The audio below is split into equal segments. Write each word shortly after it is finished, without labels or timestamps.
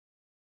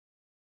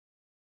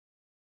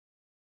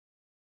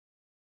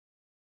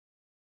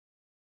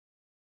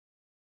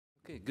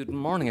Okay, good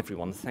morning,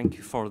 everyone. Thank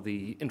you for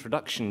the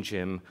introduction,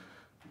 Jim.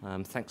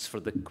 Thanks for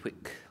the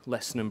quick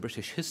lesson in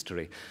British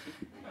history.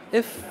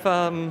 If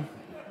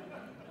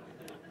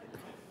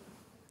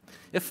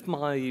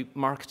my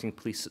marketing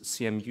police at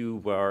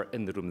CMU were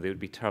in the room, they would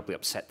be terribly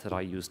upset that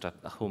I used a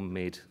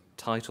homemade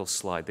title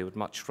slide. They would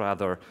much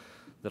rather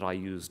that I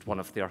used one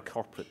of their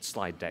corporate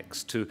slide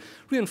decks to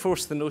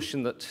reinforce the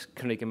notion that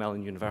Carnegie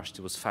Mellon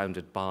University was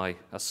founded by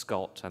a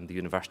Scot, and the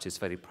university is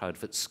very proud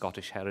of its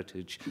Scottish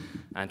heritage.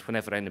 And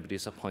whenever anybody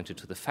is appointed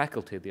to the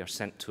faculty, they are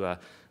sent to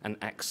an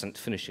accent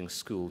finishing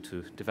school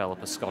to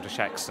develop a Scottish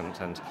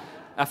accent. And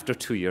after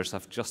 2 years,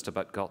 I've just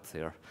about got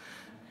there.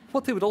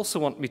 What they would also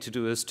want me to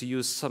do is to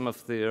use some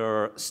of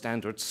their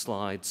standard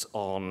slides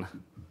on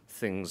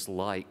things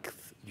like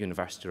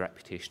university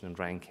reputation and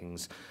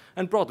rankings.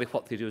 And broadly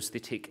what they do is they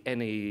take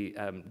any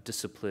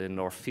discipline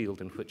or field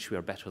in which we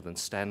are better than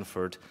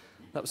Stanford.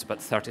 That was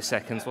about 30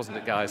 seconds, wasn't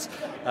it, guys?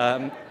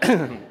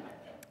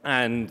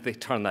 And they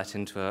turn that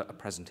into a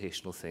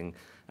presentational thing,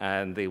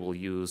 and they will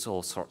use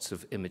all sorts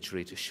of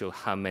imagery to show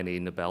how many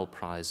Nobel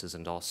Prizes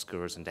and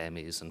Oscars and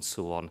Emmys and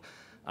so on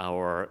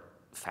our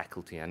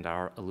faculty and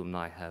our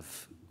alumni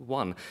have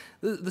won.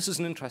 This is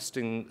an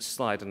interesting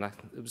slide, and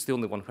it was the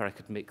only one where I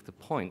could make the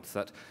point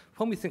that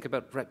when we think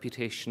about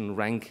reputation,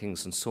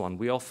 rankings, and so on,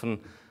 we often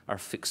are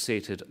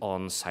fixated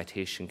on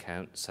citation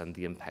counts and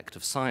the impact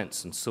of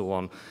science and so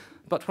on.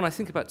 But when I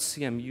think about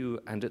CMU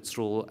and its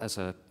role as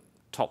a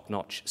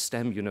top-notch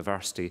STEM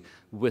university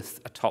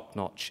with a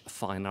top-notch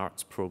fine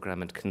arts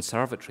program and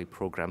conservatory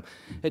program,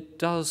 it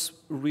does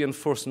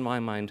reinforce in my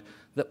mind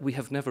that we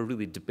have never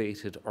really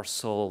debated or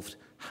solved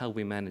how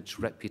we manage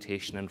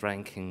reputation and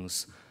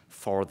rankings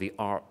for the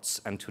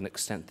arts and to an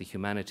extent the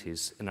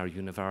humanities in our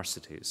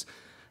universities.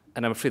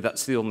 And I'm afraid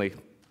that's the only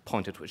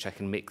point at which I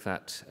can make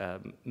that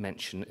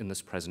mention in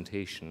this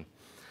presentation.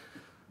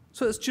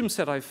 So as Jim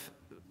said, I've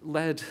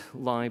led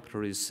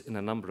libraries in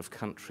a number of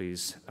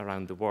countries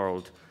around the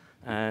world,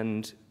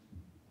 and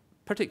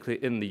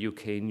particularly in the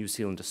UK, New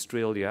Zealand,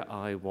 Australia,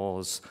 I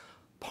was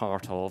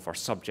part of or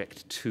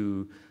subject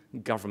to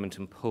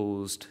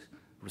government-imposed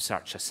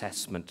research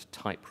assessment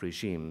type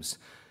regimes.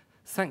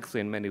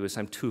 Thankfully, in many ways,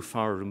 I'm too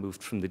far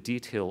removed from the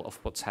detail of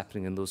what's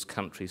happening in those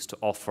countries to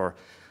offer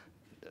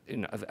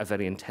a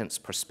very intense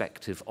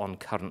perspective on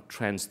current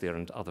trends there,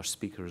 and other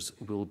speakers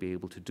will be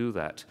able to do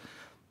that.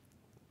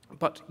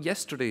 But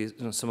yesterday,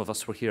 some of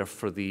us were here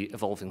for the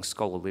Evolving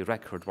Scholarly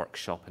Record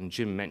workshop, and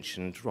Jim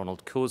mentioned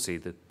Ronald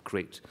Coase, the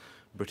great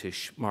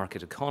British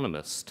market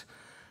economist.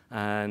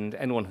 And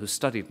anyone who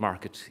studied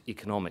market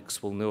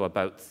economics will know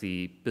about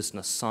the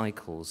business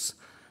cycles.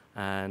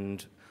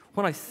 And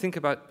when I think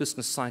about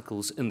business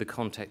cycles in the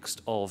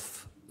context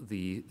of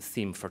the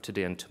theme for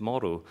today and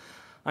tomorrow,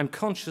 I'm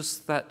conscious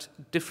that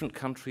different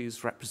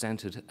countries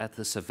represented at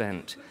this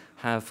event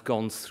have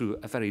gone through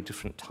a very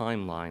different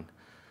timeline.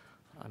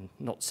 I'm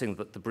not saying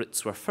that the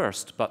Brits were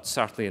first, but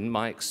certainly in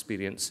my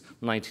experience,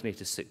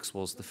 1986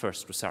 was the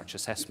first research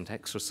assessment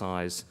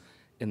exercise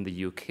in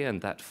the UK,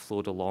 and that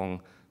flowed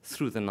along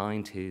through the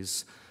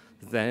 90s.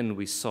 Then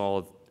we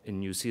saw in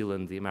New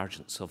Zealand the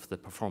emergence of the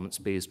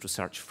performance-based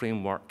research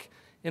framework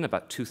in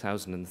about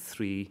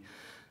 2003.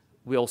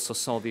 We also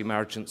saw the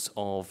emergence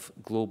of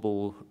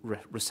global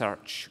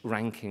research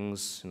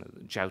rankings.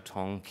 Jiao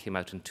Tong came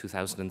out in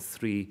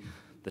 2003,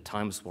 the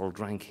Times World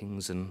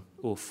Rankings in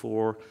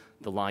 2004,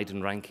 the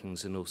Leiden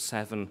Rankings in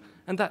 2007,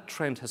 and that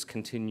trend has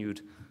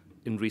continued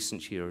in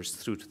recent years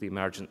through to the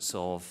emergence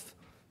of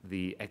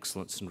the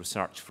Excellence in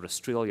Research for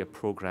Australia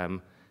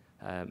program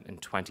in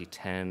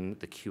 2010,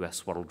 the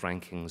QS World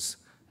Rankings,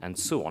 and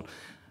so on.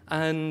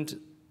 And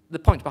the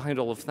point behind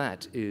all of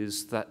that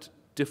is that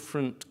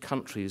different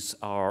countries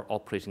are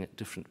operating at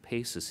different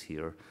paces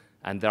here,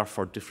 and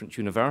therefore different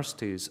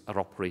universities are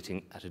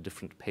operating at a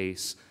different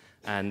pace,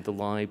 and the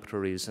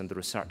libraries and the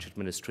research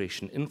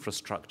administration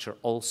infrastructure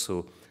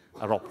also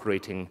are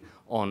operating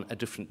on a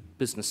different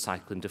business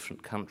cycle in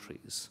different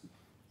countries.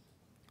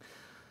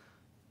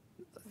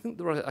 I think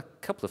there were a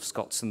couple of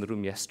Scots in the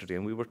room yesterday,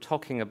 and we were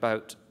talking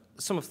about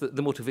some of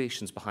the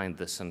motivations behind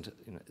this, and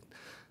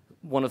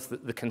one of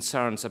the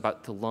concerns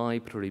about the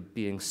library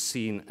being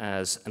seen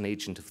as an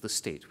agent of the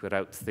state. We're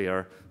out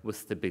there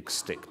with the big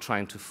stick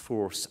trying to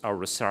force our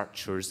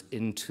researchers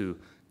into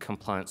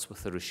compliance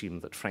with a regime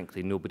that,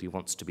 frankly, nobody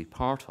wants to be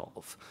part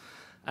of.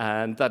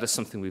 And that is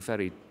something we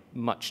very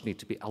much need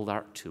to be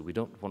alert to. We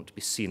don't want to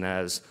be seen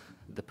as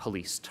the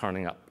police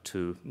turning up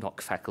to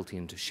knock faculty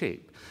into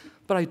shape.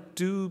 But I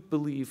do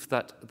believe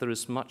that there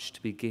is much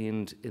to be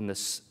gained in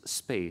this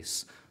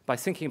space by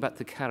thinking about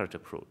the carrot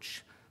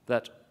approach,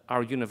 that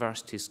our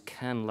universities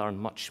can learn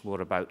much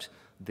more about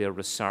their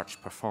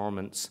research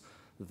performance,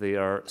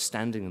 their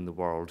standing in the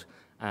world,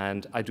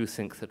 and I do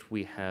think that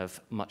we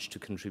have much to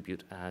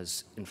contribute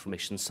as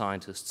information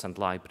scientists and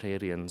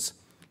librarians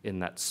in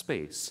that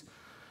space.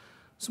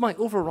 So my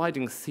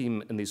overriding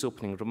theme in these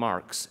opening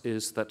remarks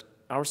is that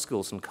our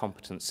skills and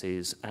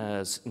competencies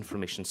as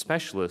information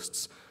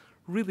specialists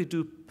really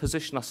do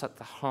position us at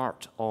the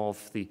heart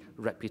of the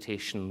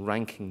reputation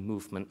ranking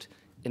movement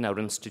in our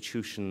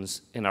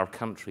institutions, in our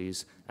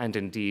countries, and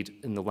indeed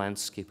in the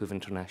landscape of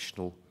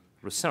international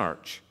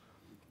research.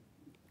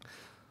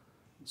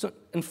 So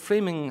in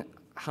framing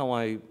how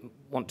I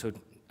want to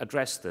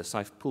address this,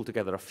 I've pulled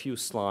together a few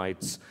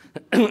slides.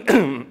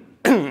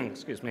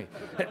 Excuse me.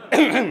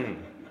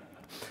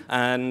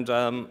 And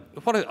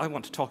what I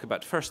want to talk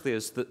about firstly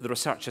is the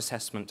research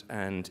assessment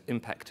and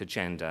impact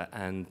agenda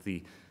and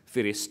the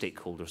various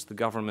stakeholders, the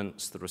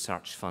governments, the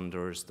research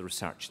funders, the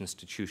research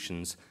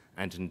institutions,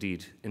 and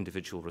indeed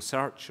individual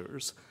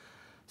researchers.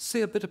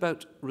 Say a bit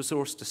about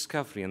resource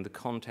discovery in the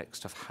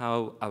context of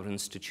how our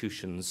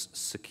institutions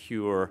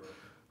secure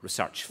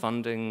research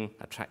funding,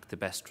 attract the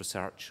best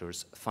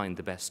researchers, find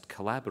the best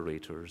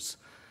collaborators.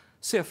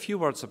 Say a few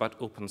words about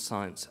open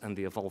science and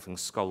the evolving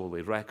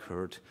scholarly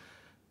record,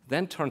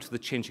 then turn to the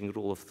changing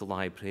role of the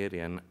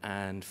librarian,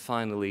 and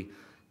finally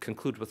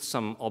conclude with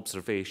some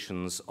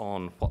observations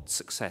on what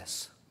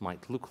success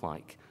might look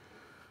like.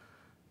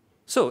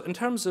 So, in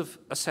terms of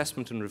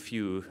assessment and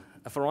review,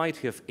 a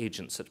variety of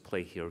agents at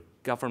play here: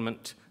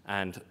 government,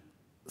 and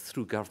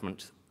through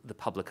government, the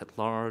public at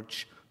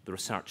large, the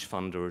research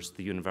funders,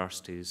 the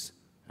universities,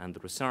 and the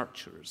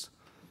researchers.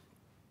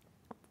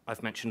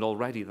 I've mentioned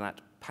already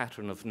that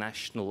pattern of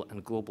national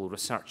and global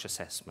research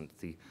assessment,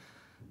 the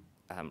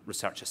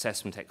research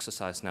assessment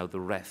exercise now, the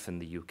REF in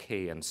the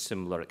UK, and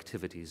similar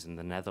activities in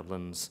the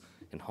Netherlands,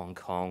 in Hong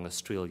Kong,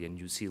 Australia,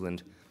 New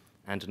Zealand,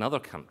 and in other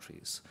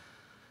countries.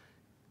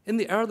 In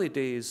the early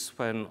days,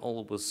 when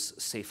all was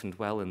safe and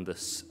well in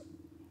this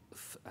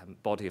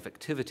body of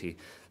activity,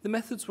 the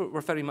methods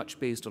were very much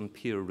based on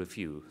peer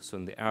review. So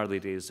in the early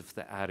days of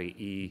the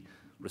RAE,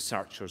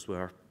 researchers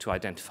were to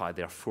identify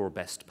their 4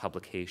 best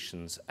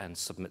publications and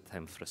submit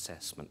them for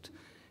assessment.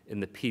 In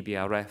the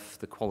PBRF,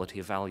 the quality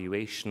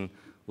evaluation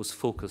was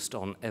focused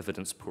on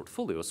evidence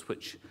portfolios,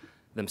 which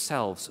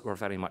themselves were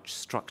very much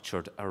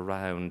structured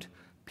around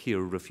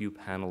peer review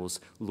panels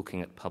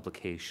looking at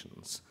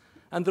publications.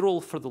 And the role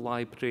for the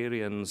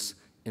librarians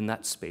in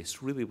that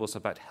space really was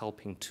about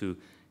helping to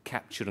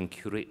capture and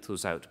curate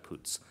those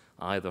outputs,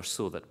 either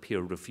so that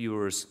peer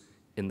reviewers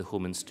in the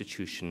home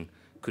institution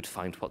could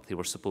find what they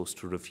were supposed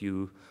to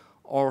review,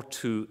 or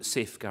to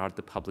safeguard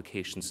the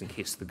publications in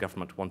case the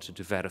government wanted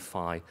to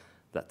verify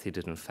that they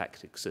did in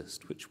fact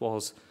exist, which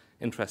was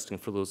interesting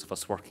for those of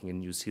us working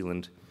in New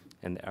Zealand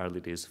in the early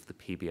days of the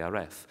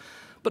PBRF.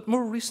 But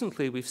more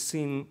recently, we've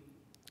seen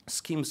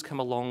schemes come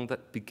along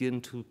that begin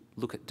to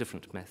look at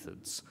different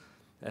methods.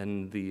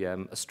 In the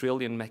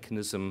Australian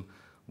mechanism,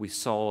 we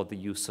saw the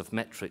use of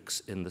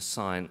metrics in the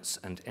science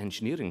and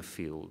engineering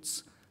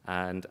fields,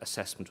 and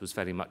assessment was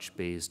very much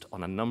based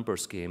on a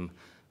numbers game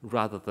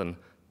rather than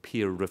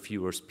peer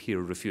reviewers peer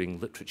reviewing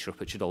literature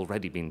which had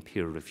already been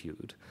peer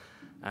reviewed.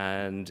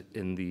 And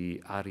in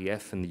the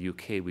REF in the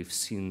UK, we've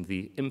seen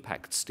the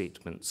impact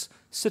statements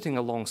sitting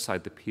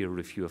alongside the peer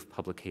review of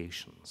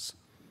publications.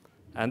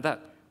 And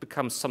that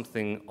becomes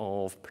something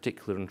of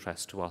particular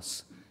interest to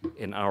us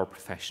in our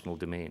professional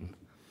domain.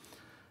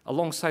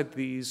 Alongside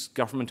these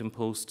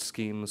government-imposed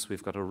schemes,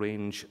 we've got a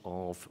range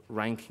of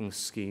ranking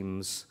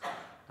schemes,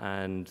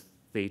 and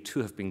they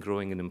too have been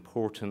growing in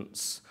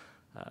importance.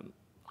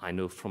 I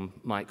know from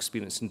my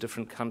experience in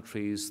different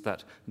countries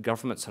that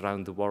governments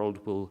around the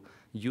world will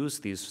use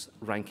these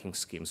ranking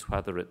schemes,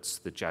 whether it's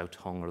the Jiao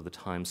Tong or the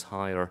Times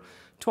Higher,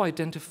 to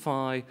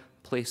identify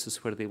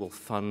places where they will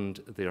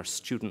fund their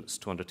students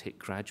to undertake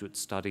graduate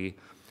study,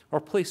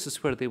 or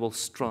places where they will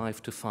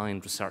strive to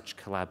find research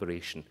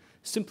collaboration,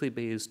 simply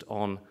based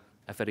on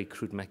a very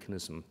crude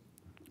mechanism.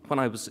 When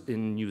I was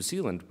in New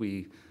Zealand,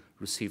 we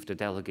received a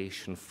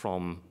delegation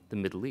from the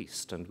Middle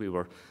East, and we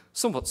were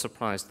somewhat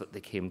surprised that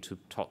they came to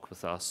talk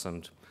with us,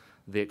 and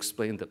they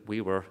explained that we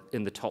were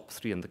in the top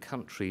 3 in the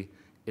country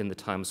in the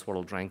Times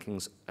World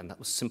Rankings, and that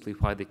was simply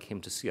why they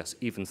came to see us,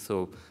 even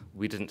though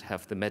we didn't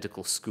have the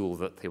medical school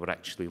that they were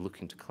actually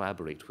looking to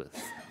collaborate with.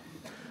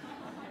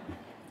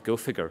 Go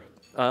figure.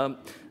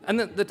 And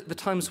then the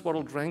Times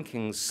World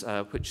Rankings,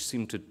 which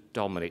seem to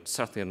dominate,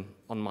 certainly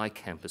on my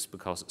campus,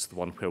 because it's the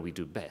one where we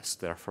do best,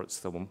 therefore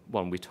it's the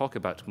one we talk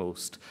about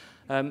most.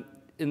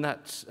 In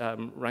that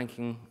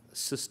ranking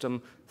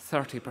system,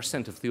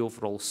 30% of the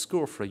overall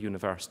score for a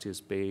university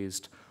is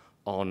based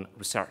on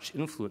research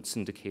influence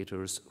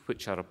indicators,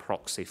 which are a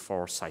proxy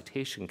for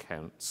citation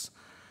counts.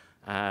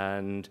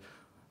 And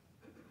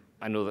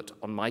I know that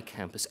on my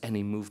campus,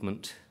 any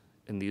movement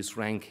in these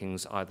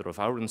rankings, either of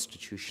our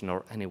institution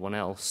or anyone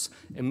else,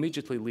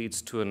 immediately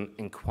leads to an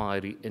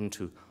inquiry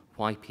into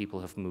why people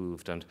have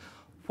moved and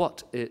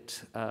what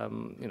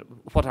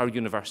our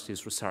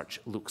university's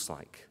research looks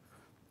like.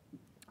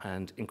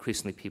 And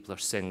increasingly people are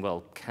saying,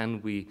 well,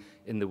 can we,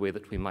 in the way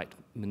that we might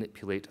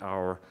manipulate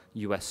our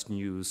US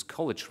News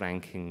college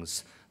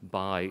rankings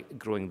by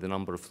growing the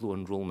number of low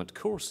enrollment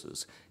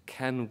courses,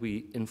 can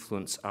we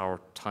influence our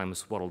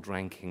Times World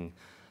ranking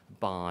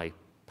by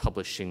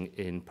publishing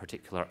in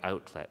particular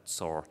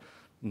outlets or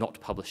not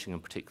publishing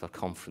in particular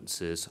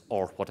conferences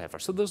or whatever?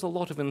 So there's a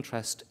lot of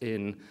interest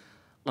in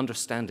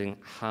understanding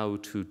how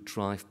to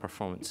drive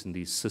performance in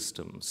these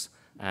systems.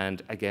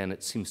 And again,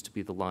 it seems to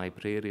be the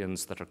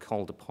librarians that are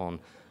called upon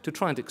to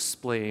try and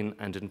explain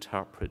and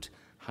interpret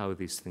how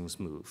these things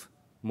move.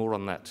 More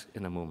on that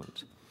in a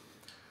moment.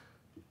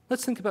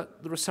 Let's think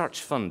about the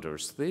research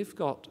funders. They've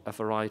got a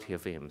variety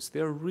of aims.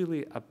 They're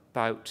really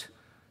about,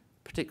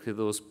 particularly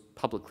those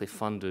publicly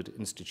funded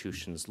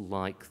institutions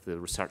like the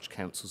research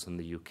councils in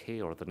the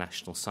UK or the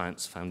National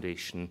Science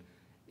Foundation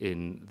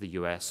in the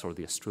US or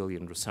the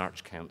Australian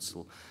Research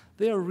Council.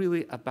 They are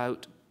really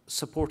about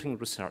supporting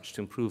research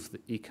to improve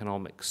the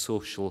economic,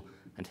 social,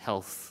 and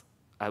health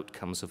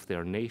outcomes of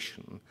their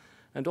nation,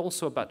 and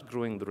also about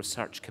growing the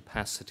research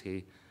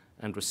capacity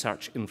and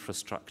research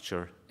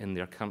infrastructure in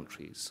their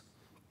countries.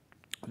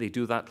 They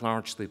do that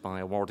largely by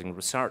awarding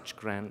research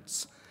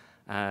grants,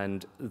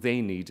 and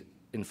they need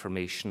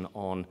information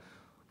on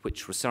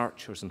which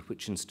researchers and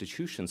which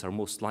institutions are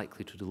most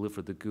likely to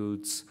deliver the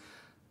goods.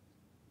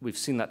 We've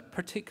seen that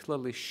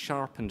particularly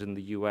sharpened in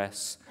the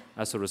US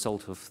as a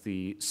result of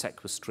the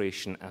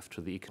sequestration after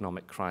the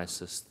economic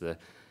crisis, the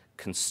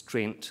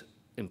constraint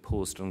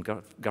imposed on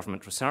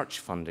government research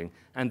funding,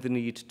 and the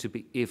need to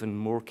be even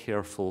more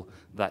careful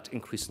that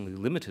increasingly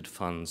limited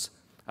funds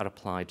are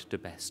applied to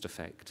best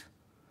effect.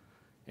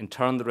 In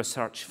turn, the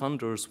research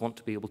funders want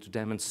to be able to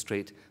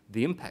demonstrate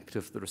the impact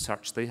of the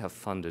research they have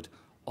funded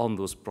on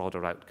those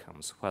broader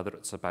outcomes, whether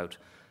it's about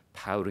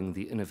powering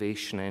the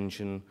innovation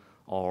engine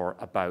or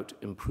about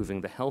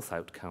improving the health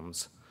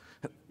outcomes.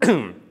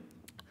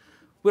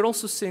 We're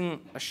also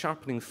seeing a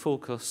sharpening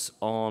focus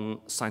on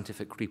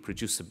scientific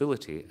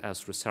reproducibility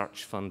as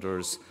research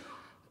funders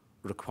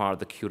require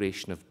the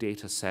curation of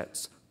data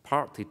sets,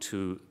 partly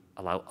to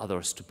allow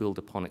others to build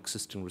upon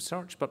existing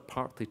research, but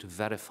partly to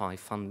verify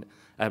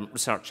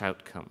research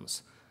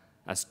outcomes.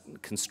 As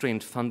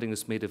constrained funding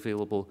is made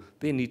available,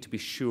 they need to be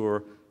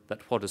sure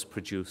that what is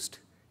produced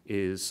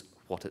is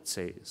what it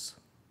says.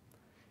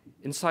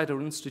 Inside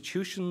our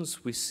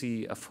institutions, we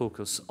see a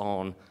focus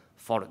on,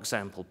 for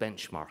example,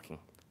 benchmarking.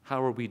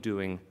 How are we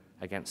doing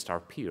against our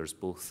peers,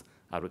 both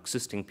our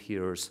existing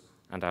peers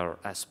and our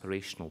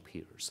aspirational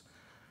peers?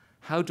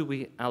 How do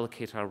we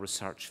allocate our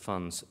research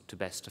funds to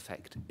best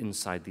effect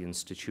inside the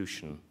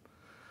institution?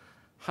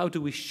 How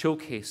do we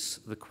showcase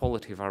the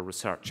quality of our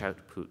research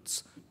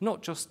outputs,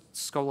 not just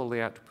scholarly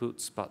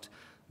outputs, but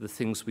the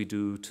things we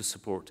do to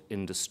support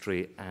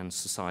industry and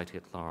society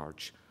at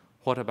large?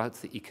 What about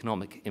the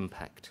economic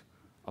impact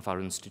of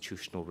our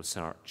institutional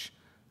research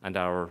and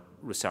our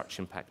research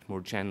impact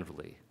more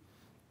generally?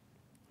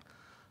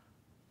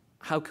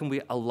 How can we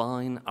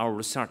align our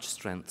research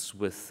strengths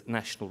with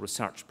national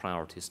research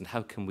priorities, and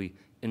how can we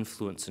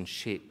influence and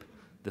shape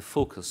the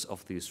focus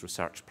of these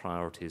research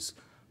priorities,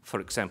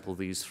 for example,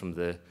 these from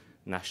the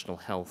National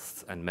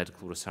Health and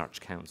Medical Research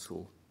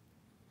Council?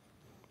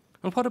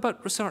 And what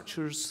about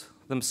researchers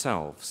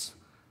themselves?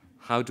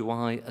 How do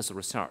I, as a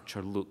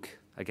researcher, look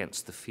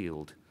against the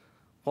field?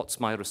 What's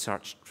my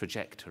research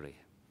trajectory?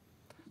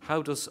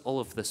 How does all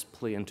of this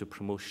play into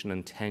promotion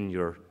and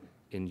tenure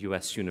in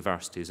US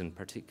universities in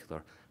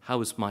particular? How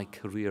is my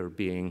career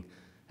being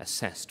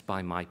assessed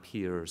by my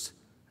peers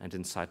and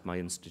inside my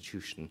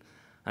institution?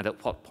 And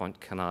at what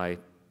point can I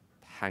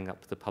hang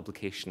up the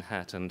publication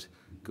hat and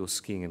go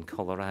skiing in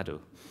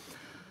Colorado?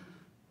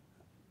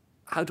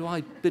 How do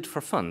I bid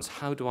for funds?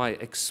 How do I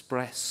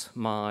express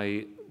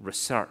my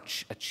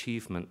research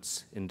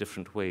achievements in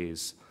different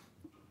ways?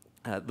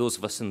 Those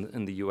of us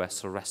in the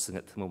US are wrestling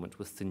at the moment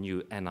with the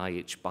new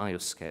NIH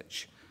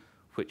BioSketch,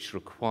 which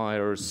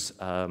requires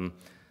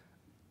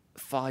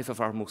 5 of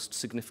our most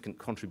significant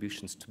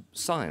contributions to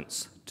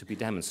science to be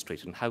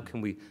demonstrated. And how can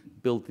we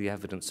build the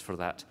evidence for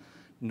that,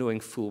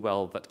 knowing full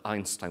well that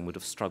Einstein would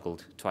have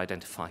struggled to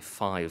identify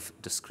 5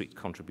 discrete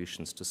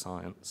contributions to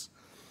science?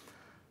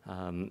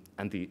 And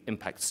the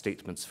impact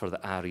statements for the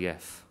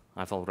REF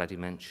I've already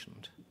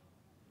mentioned.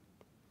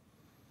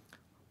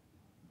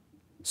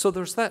 So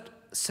there's that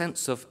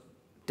sense of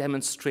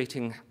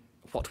demonstrating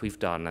what we've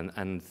done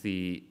and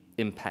the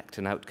impact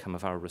and outcome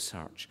of our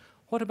research.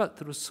 What about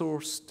the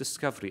resource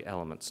discovery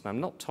elements? Now, I'm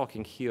not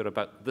talking here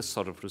about this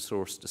sort of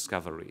resource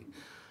discovery,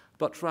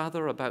 but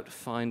rather about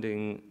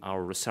finding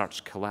our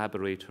research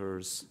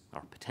collaborators,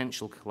 our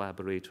potential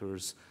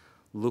collaborators,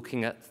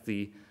 looking at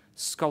the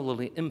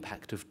scholarly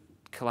impact of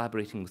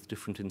collaborating with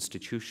different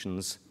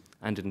institutions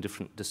and in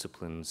different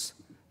disciplines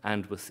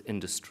and with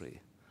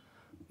industry,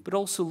 but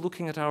also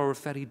looking at our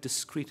very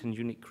discrete and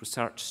unique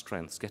research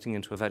strengths, getting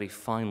into a very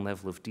fine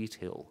level of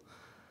detail,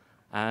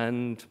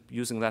 and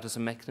using that as a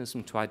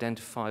mechanism to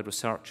identify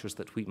researchers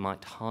that we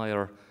might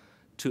hire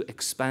to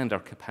expand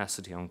our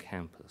capacity on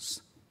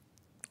campus,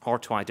 or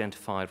to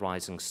identify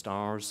rising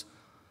stars,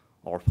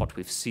 or what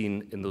we've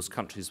seen in those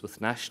countries with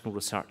national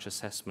research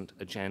assessment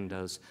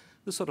agendas,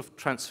 the sort of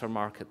transfer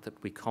market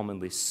that we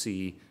commonly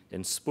see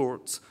in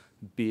sports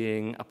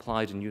being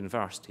applied in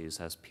universities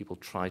as people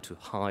try to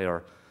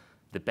hire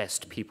the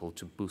best people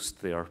to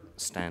boost their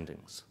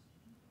standings.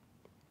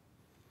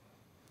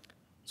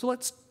 So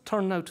let's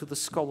turn now to the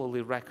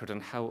scholarly record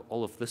and how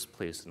all of this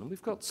plays in.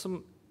 We've got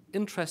some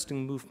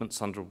interesting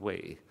movements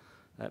underway.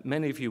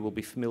 Many of you will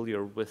be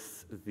familiar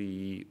with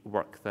the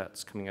work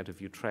that's coming out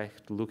of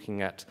Utrecht,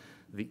 looking at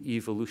the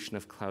evolution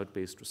of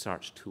cloud-based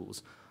research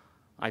tools.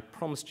 I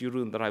promised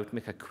Jeroen that I would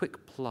make a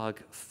quick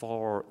plug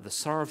for the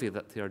survey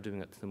that they are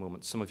doing at the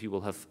moment. Some of you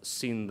will have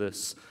seen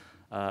this,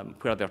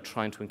 where they're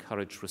trying to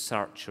encourage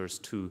researchers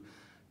to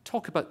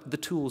talk about the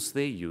tools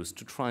they use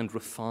to try and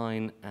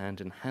refine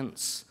and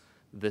enhance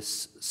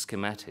this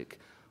schematic.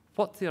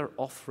 What they're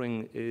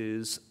offering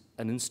is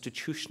an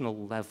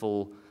institutional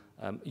level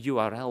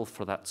URL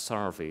for that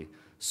survey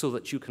so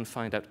that you can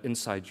find out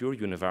inside your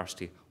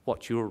university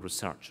what your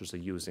researchers are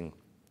using.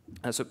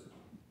 So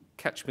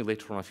catch me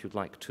later on if you'd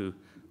like to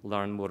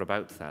learn more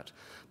about that.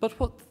 But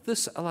what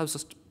this allows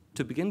us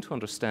to begin to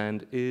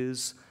understand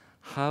is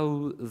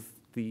how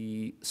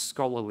the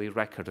scholarly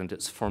record and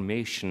its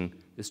formation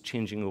is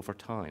changing over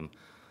time.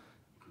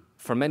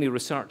 For many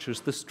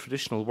researchers, this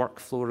traditional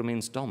workflow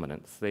remains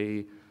dominant.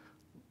 They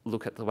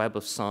look at the Web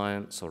of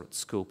Science or at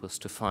Scopus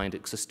to find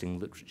existing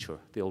literature.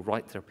 They'll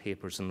write their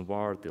papers in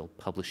Word, they'll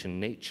publish in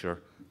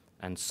Nature,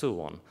 and so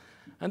on.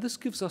 And this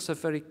gives us a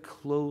very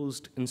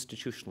closed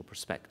institutional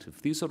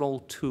perspective. These are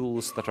all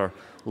tools that are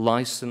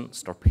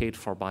licensed or paid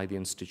for by the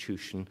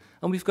institution,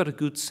 and we've got a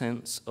good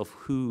sense of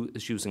who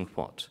is using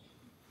what.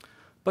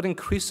 But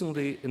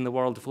increasingly, in the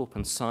world of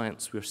open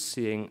science, we're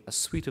seeing a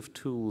suite of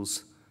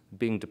tools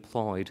being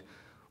deployed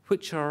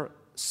which are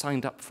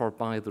signed up for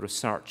by the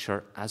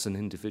researcher as an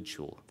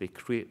individual. They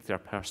create their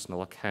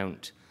personal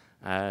account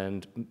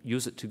and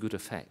use it to good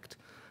effect.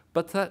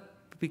 But that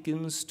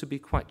begins to be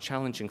quite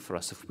challenging for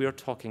us. If we're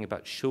talking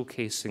about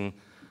showcasing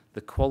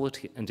the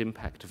quality and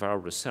impact of our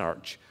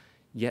research,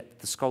 yet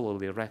the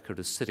scholarly record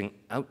is sitting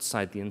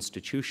outside the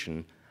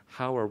institution,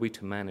 how are we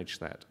to manage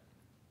that?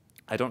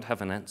 I don't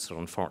have an answer,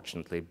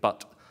 unfortunately,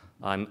 but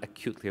I'm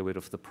acutely aware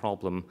of the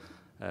problem.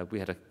 We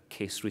had a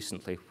case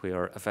recently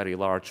where a very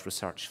large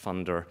research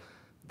funder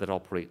that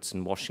operates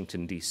in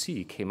Washington,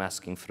 D.C. came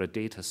asking for a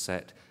data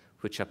set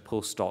which a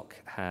postdoc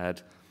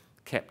had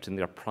kept in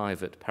their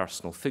private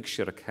personal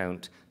Figshare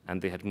account,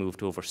 and they had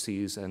moved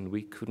overseas, and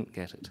we couldn't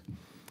get it.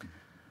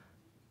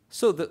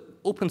 So the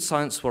open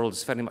science world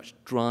is very much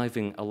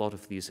driving a lot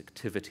of these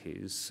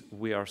activities.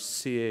 We are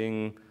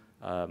seeing,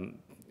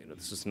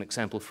 this is an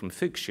example from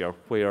Figshare,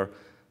 where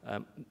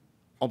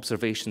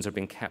observations are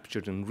being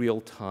captured in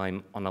real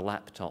time on a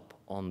laptop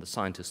on the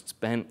scientist's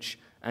bench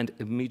and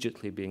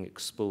immediately being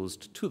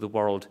exposed to the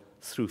world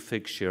through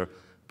Figshare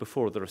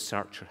before the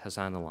researcher has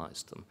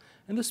analyzed them.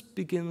 And this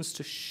begins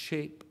to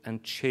shape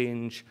and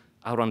change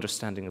our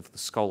understanding of the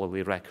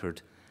scholarly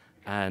record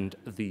and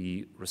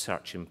the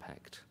research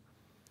impact.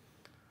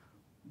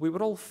 We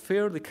were all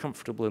fairly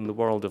comfortable in the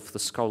world of the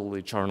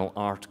scholarly journal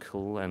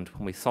article, and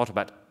when we thought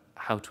about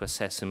how to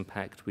assess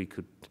impact, we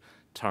could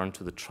turn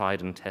to the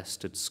tried and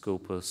tested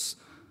Scopus,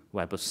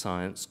 Web of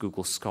Science,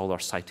 Google Scholar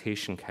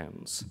citation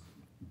counts.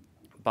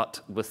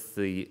 But with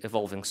the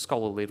evolving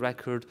scholarly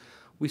record,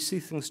 we see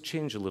things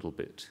change a little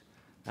bit.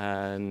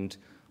 And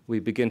we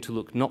begin to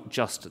look not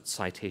just at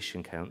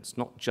citation counts,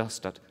 not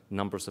just at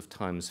numbers of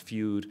times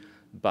viewed,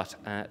 but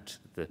at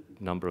the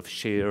number of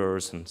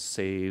shares and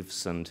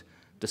saves and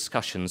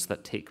discussions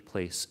that take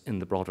place in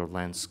the broader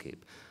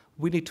landscape.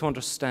 We need to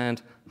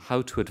understand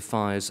how to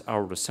advise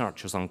our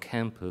researchers on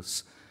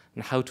campus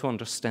and how to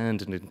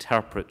understand and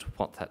interpret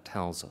what that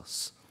tells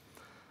us.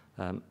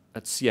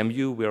 At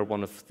CMU, we are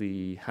one of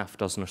the half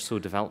dozen or so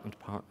development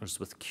partners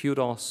with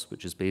Kudos,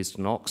 which is based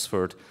in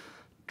Oxford,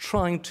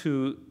 trying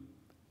to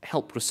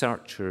help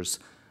researchers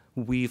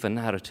weave a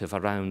narrative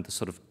around the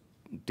sort of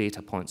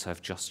data points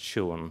I've just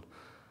shown.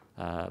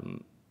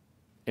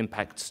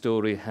 Impact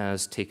Story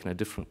has taken a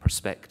different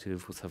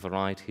perspective with a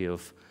variety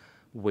of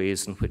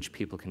ways in which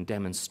people can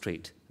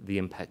demonstrate the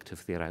impact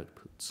of their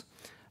outputs.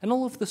 And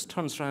all of this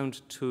turns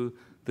around to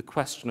the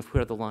question of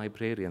where the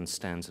librarian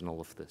stands in all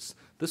of this.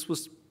 This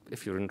was,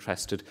 if you're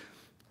interested,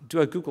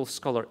 do a Google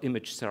Scholar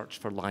image search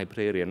for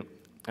librarian,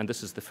 and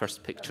this is the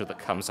first picture that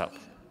comes up.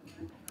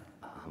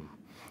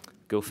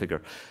 Go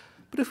figure.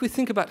 But if we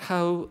think about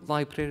how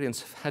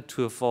librarians have had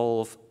to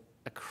evolve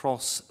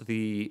across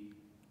the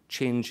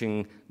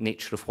changing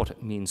nature of what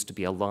it means to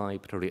be a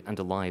library and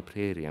a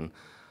librarian,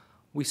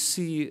 we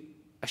see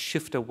a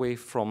shift away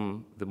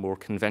from the more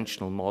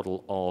conventional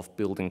model of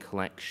building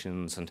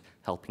collections and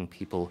helping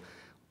people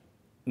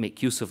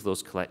make use of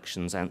those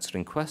collections,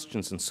 answering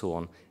questions and so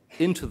on,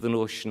 into the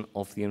notion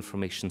of the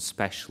information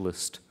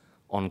specialist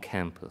on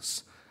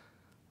campus.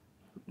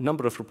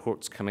 Number of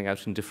reports coming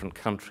out in different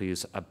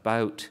countries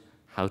about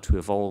how to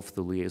evolve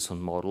the liaison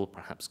model,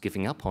 perhaps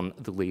giving up on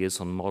the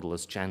liaison model,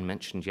 as Jan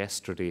mentioned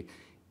yesterday,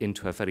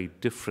 into a very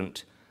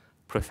different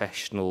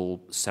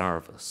professional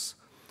service.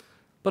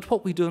 But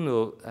what we do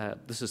know,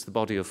 this is the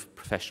body of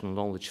professional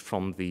knowledge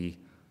from the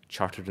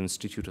Chartered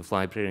Institute of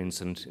Librarians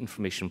and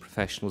Information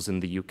Professionals in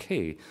the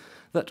UK,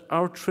 that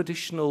our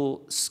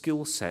traditional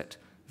skill set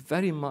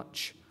very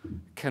much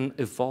can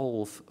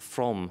evolve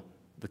from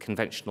the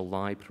conventional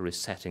library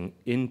setting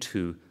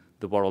into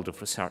the world of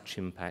research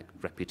impact,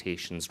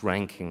 reputations,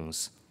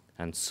 rankings,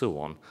 and so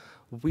on.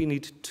 we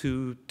need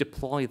to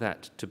deploy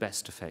that to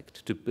best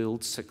effect, to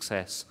build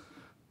success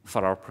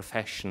for our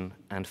profession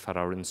and for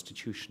our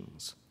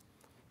institutions.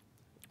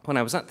 When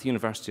I was at the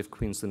University of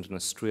Queensland in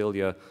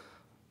Australia,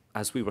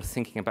 as we were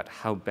thinking about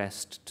how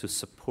best to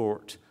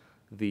support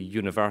the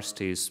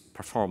university's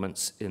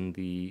performance in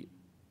the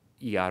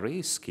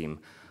ERA scheme,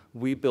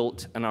 we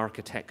built an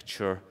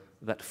architecture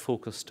that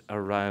focused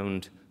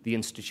around the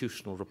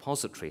institutional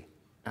repository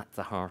at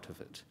the heart of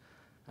it.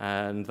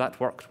 And that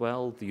worked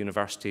well. The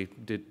university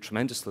did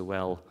tremendously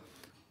well,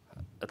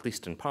 at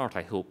least in part,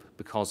 I hope,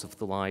 because of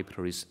the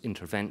library's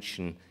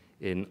intervention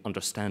in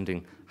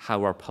understanding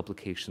how our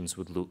publications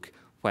would look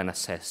when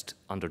assessed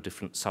under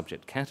different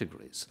subject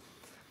categories.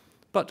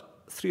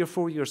 But 3 or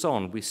 4 years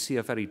on, we see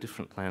a very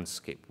different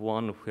landscape,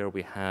 one where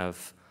we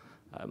have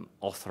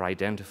author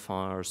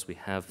identifiers, we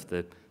have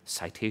the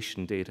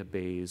citation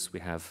database, we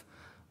have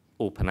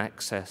open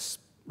access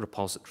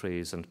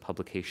repositories and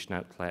publication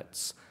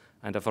outlets,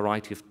 and a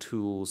variety of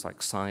tools like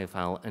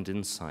SciVal and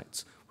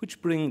Insights,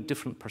 which bring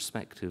different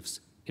perspectives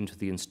into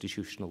the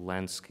institutional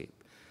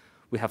landscape.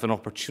 We have an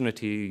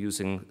opportunity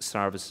using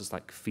services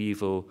like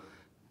Vivo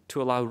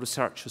to allow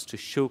researchers to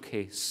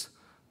showcase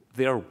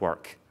their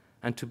work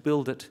and to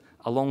build it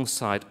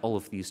alongside all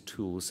of these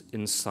tools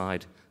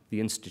inside the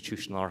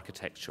institutional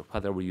architecture,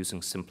 whether we're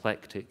using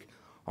symplectic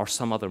or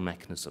some other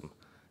mechanism.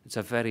 It's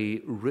a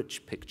very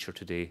rich picture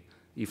today,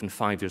 even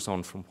 5 years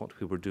on from what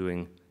we were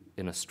doing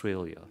in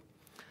Australia.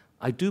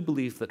 I do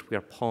believe that we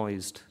are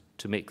poised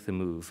to make the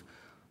move.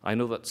 I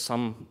know that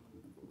some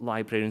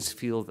librarians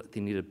feel that they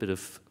need a bit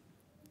of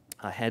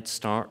a head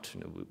start.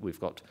 We've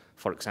got,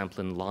 for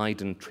example, in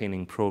Leiden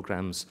training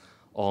programs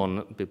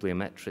on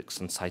bibliometrics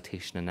and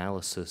citation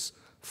analysis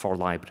for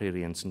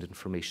librarians and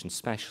information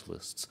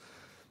specialists.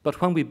 But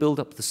when we build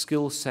up the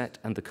skill set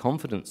and the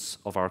confidence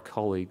of our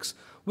colleagues,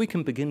 we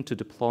can begin to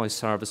deploy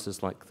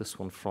services like this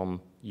one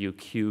from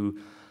UQ,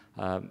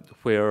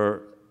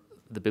 where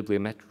the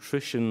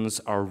bibliometricians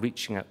are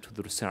reaching out to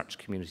the research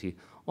community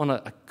on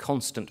a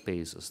constant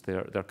basis.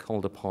 They're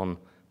called upon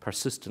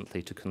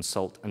persistently to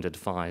consult and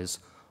advise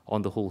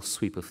on the whole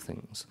sweep of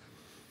things.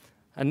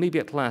 And maybe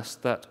at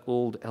last that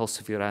old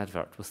Elsevier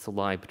advert with the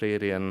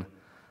librarian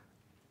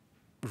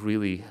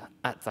really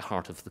at the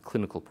heart of the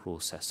clinical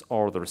process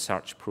or the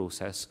research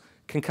process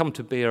can come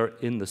to bear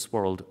in this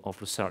world of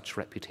research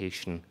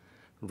reputation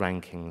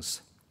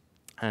rankings.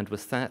 And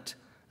with that,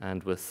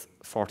 and with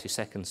 40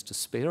 seconds to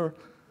spare,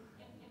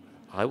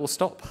 I will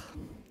stop.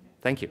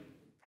 Thank you.